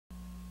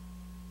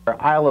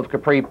Isle of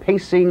Capri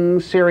Pacing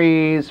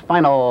Series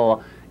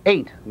Final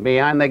 8.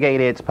 Behind the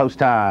gate, it's post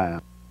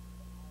time.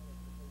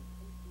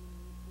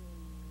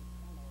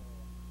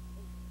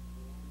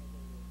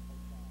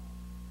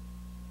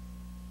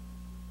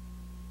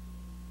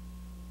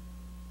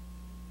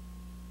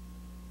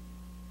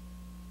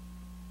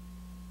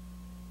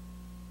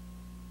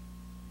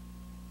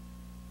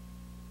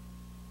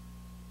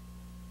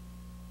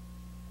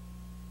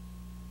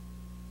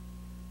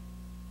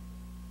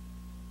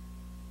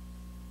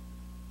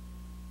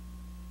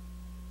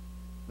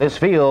 This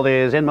field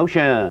is in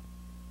motion.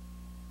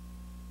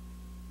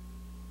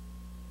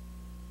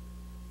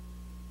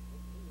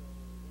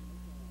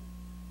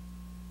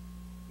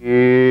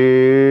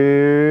 Here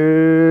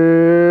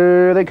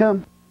they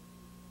come.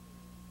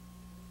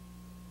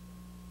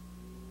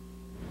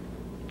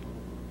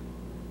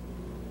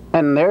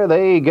 And there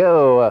they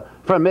go.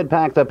 From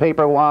mid-pack, the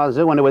Paper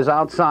Wazoo into his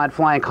outside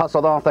flank,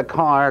 hustled off the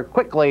car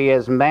quickly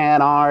as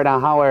Manard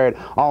Howard.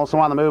 Also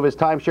on the move is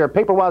Timeshare.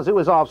 Paper Wazoo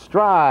is off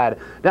stride.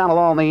 Down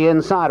along the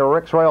inside,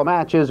 Rick's Royal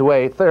Match is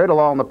away third.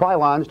 Along the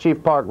pylons,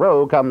 Chief Park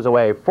Row comes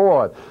away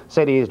fourth.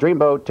 Sadie's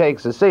Dreamboat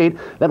takes a seat.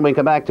 Then we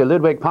come back to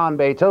Ludwig van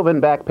Beethoven,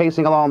 back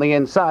pacing along the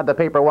inside, the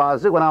Paper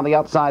Wazoo, and on the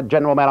outside,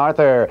 General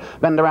MacArthur.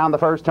 Bend around the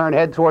first turn,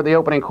 head toward the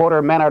opening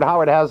quarter. Manard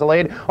Howard has the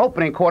lead.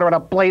 Opening quarter at a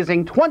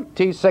blazing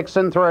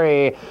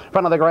 26-3.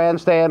 Front of the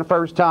grandstand,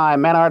 first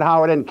time. Manard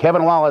Howard and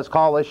Kevin Wallace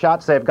call the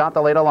shots. They've got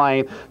the lead of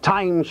line.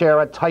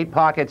 Timeshare a tight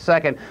pocket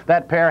second.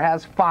 That pair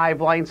has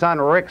 5 lengths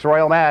on Rick's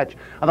Royal Match.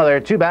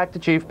 Another 2 back to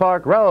Chief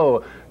Park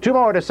Row. 2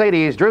 more to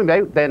Sadie's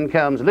Dreamboat. Then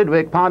comes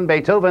Ludwig van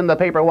Beethoven, the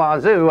Paper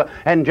Wazoo,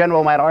 and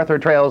General MacArthur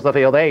trails the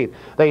field 8th.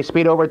 They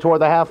speed over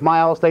toward the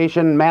half-mile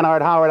station.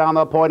 Manard Howard on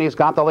the point. He's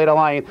got the lead of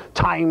line.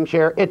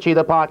 Timeshare itchy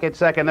the pocket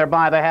second. They're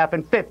by the half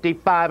and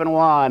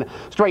 55-1.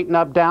 Straighten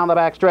up down the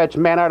backstretch.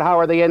 Manard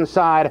Howard the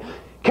inside.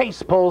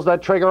 Case pulls the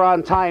trigger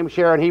on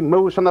Timeshare, and he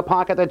moves from the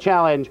pocket to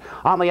challenge.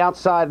 On the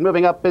outside,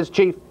 moving up is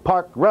Chief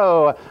Park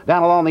Row.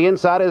 Down along the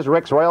inside is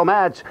Rick's Royal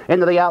Match.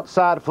 Into the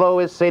outside flow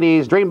is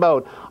Sadie's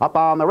Dreamboat. Up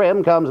on the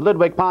rim comes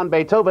Ludwig van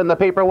Beethoven, the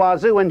Paper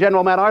Wazoo, and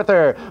General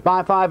MacArthur.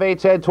 By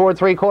 5/8 head toward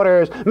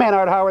 3/4.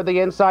 Manard Howard the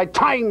inside.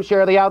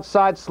 Timeshare the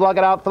outside. Slug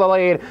it out for the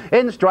lead.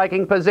 In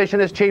striking position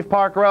is Chief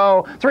Park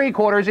Row.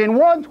 3/4 in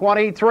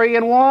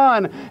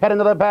 123-1. Head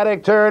into the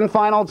paddock turn.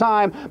 Final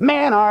time.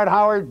 Manard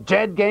Howard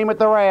dead game at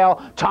the rail.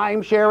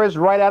 Timeshare is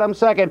right at him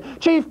second.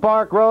 Chief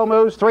Park Row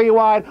moves 3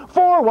 wide.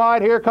 4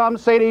 wide. Here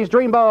comes Sadie's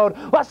Dreamboat.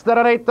 Less than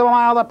an 1/8 of a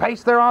mile. The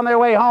pace, they're on their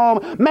way home.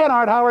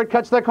 Manard Howard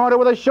cuts the corner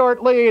with a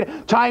short lead.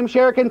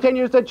 Timeshare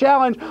continues to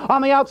challenge.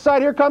 On the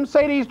outside, here comes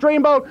Sadie's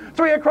Dreamboat.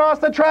 3 across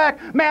the track.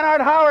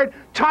 Manard Howard.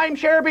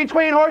 Timeshare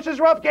between horses,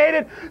 rough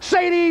gated.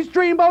 Sadie's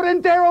Dreamboat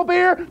and Daryl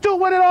Bier to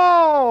win it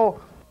all.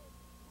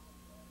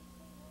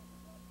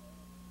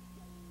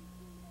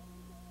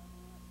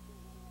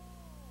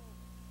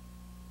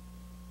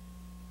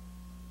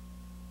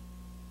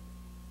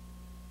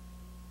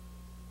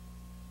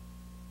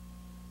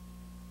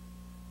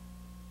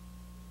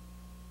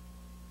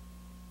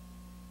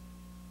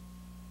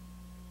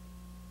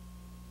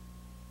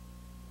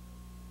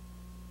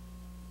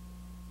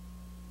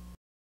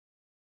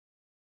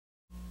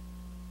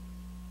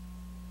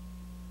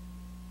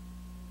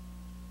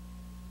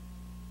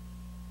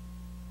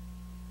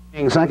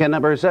 Second,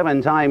 number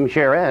 7,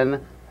 Timeshare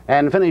in,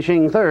 and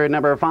finishing third,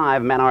 number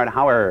 5, Manard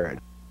Howard.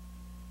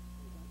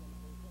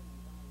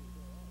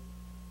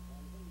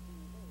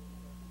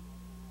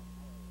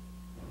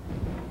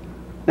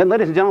 Then,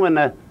 ladies and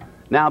gentlemen,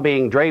 now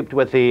being draped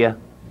with the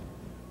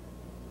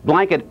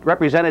blanket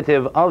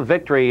representative of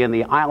victory in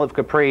the Isle of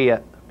Capri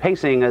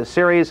Pacing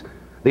Series,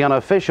 the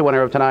unofficial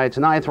winner of tonight's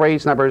 9th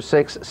race, number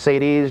 6,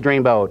 Sadie's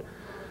Dreamboat.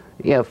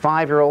 Yeah,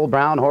 5-year-old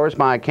brown horse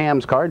by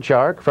Cam's Card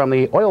Shark from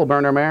the oil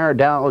burner mare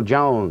Dow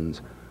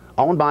Jones.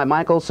 Owned by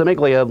Michael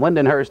Samiglia of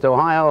Lindenhurst,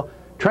 Ohio.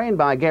 Trained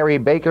by Gary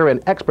Baker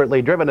and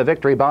expertly driven to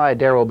victory by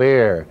Daryl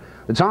Bier.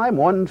 The time,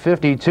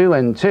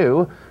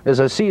 1:52-2, is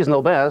a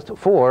seasonal best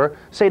for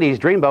Sadie's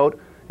Dreamboat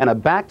and a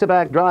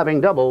back-to-back driving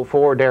double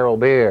for Daryl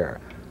Bier.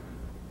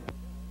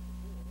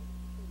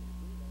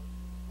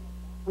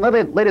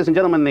 Ladies and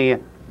gentlemen, the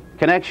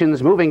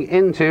connections moving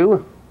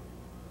into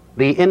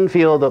the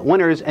infield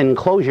winners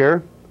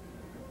enclosure,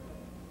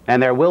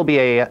 and there will be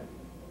a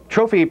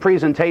trophy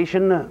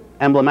presentation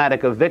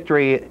emblematic of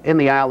victory in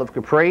the Isle of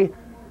Capri,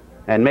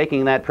 and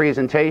making that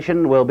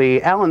presentation will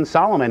be Alan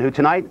Solomon, who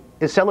tonight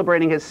is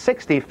celebrating his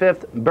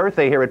 65th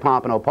birthday here at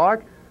Pompano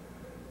Park.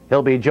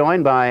 He'll be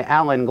joined by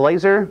Alan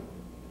Glazer,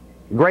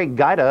 Greg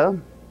Guida,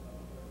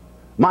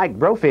 Mike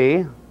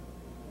Brophy,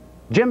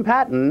 Jim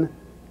Patton,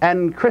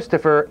 and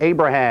Christopher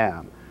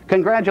Abraham.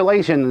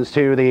 Congratulations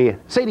to the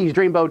Sadie's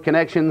Dreamboat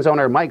Connections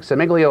owner Mike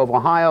Samiglio of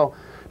Ohio,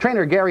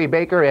 trainer Gary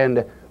Baker,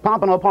 and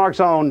Pompano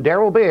Park's own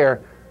Daryl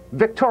Bier,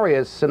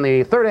 victorious in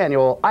the 3rd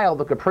annual Isle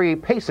of Capri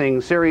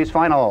Pacing Series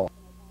Final.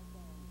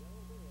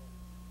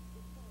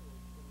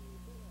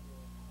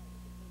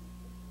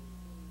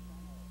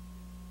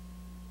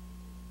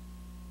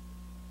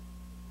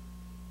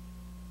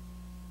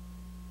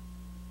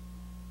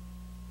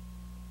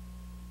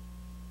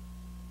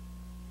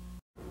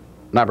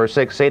 Number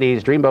 6,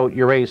 SADIES Dreamboat,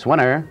 your race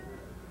winner.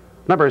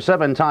 Number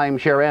 7,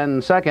 Timeshare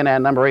N, second,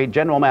 and number 8,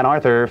 General Man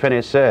Arthur,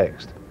 finished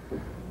sixth.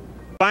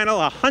 Final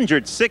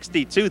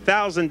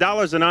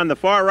 $162,000, and on the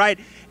far right,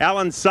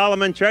 Alan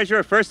Solomon,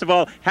 treasurer. First of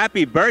all,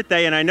 happy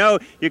birthday, and I know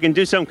you can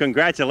do some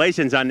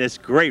congratulations on this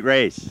great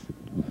race.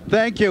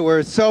 Thank you.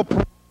 We're so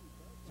proud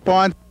to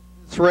sponsor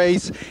this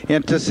race,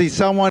 and to see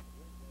someone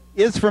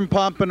who is from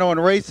Pompano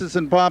and races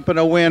in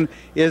Pompano win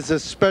is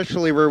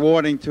especially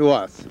rewarding to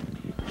us.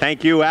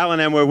 Thank you, Alan,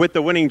 and we're with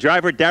the winning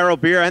driver, Daryl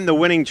Bier, and the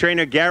winning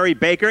trainer, Gary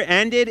Baker,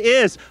 and it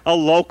is a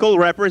local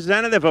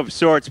representative of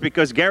sorts,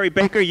 because Gary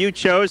Baker, you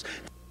chose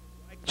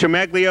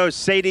Tremaglio's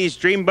SADIES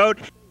Dreamboat.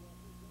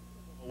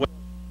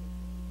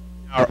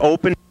 Are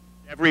open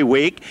every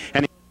week,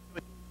 and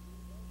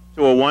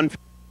to a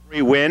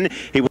 153 win.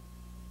 He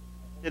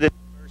did the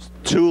first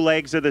 2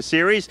 legs of the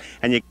series,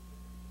 and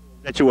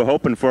that you were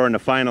hoping for in the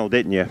final,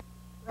 didn't you?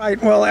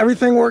 Right. Well,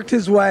 everything worked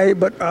his way,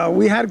 but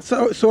we had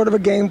sort of a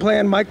game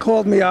plan. Mike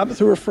called me up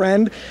through a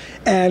friend,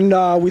 and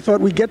we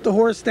thought we'd get the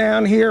horse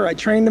down here. I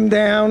trained him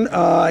down.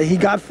 He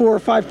got 4 or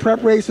 5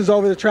 prep races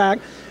over the track,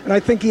 and I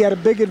think he had a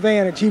big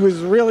advantage. He was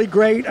really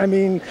great. I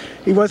mean,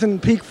 he wasn't in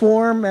peak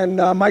form, and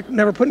Mike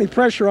never put any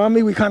pressure on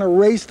me. We kind of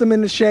raced him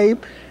into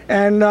shape.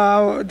 And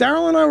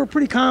Daryl and I were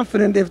pretty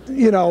confident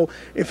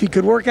if he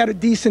could work out a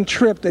decent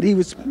trip, that he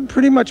was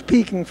pretty much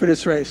peaking for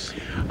this race.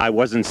 I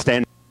wasn't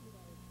standing.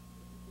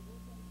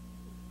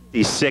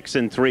 He's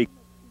 6-3. I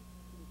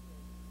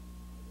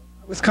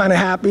was kind of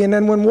happy, and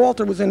then when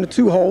Walter was in the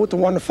 2-hole with the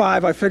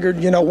 1-5, I figured,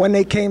 when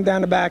they came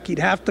down the back, he'd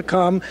have to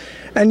come,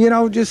 and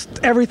just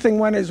everything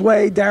went his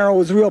way. Daryl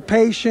was real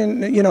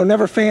patient,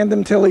 never fanned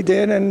him till he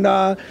did, and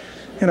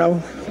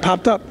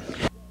popped up.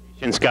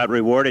 Got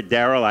rewarded,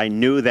 Daryl. I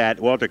knew that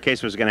Walter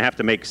Case was going to have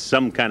to make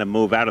some kind of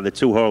move out of the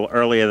 2-hole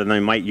earlier than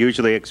they might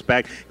usually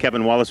expect.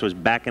 Kevin Wallace was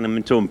backing him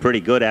into him pretty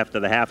good after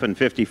the half and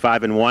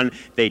 55-1.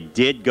 They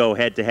did go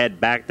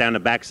head-to-head back down the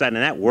backside,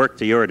 and that worked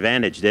to your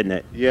advantage, didn't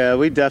it? Yeah,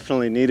 we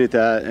definitely needed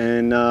that.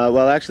 And,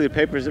 well, actually, the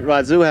Papers at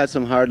Wazoo had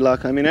some hard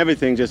luck. I mean,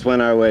 everything just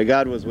went our way.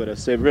 God was with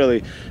us. It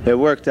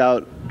worked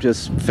out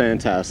just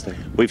fantastic.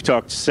 We've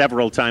talked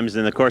several times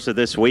in the course of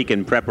this week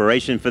in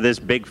preparation for this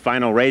big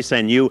final race,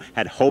 and you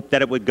had hoped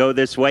that it would go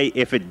this way.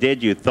 If it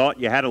did, you thought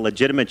you had a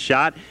legitimate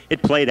shot.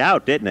 It played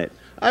out, didn't it?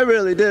 I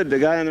really did. The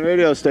guy on the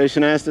radio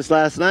station asked us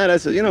last night. I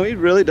said, he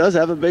really does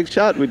have a big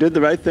shot. We did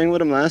the right thing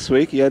with him last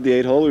week. He had the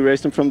 8-hole. We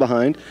raced him from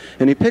behind,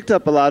 and he picked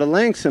up a lot of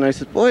lengths. And I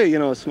said, boy,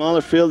 a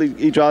smaller field,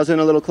 he draws in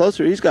a little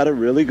closer. He's got a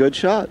really good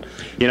shot.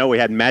 We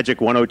had Magic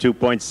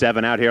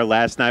 102.7 out here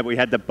last night. We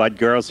had the Bud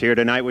Girls here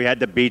tonight. We had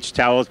the beach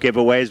towels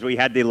giveaways. We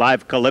had the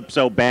live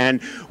Calypso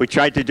band. We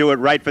tried to do it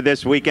right for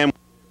this weekend.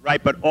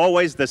 Right, but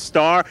always the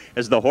star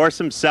is the horse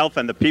himself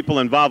and the people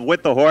involved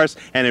with the horse.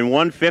 And in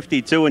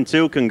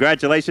 152-2,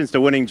 congratulations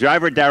to winning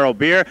driver Daryl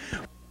Bier,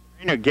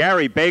 trainer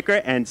Gary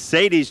Baker, and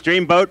SADIES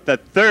Dreamboat, the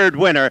 3rd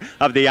winner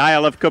of the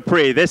Isle of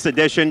Capri, this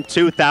edition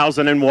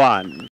 2001.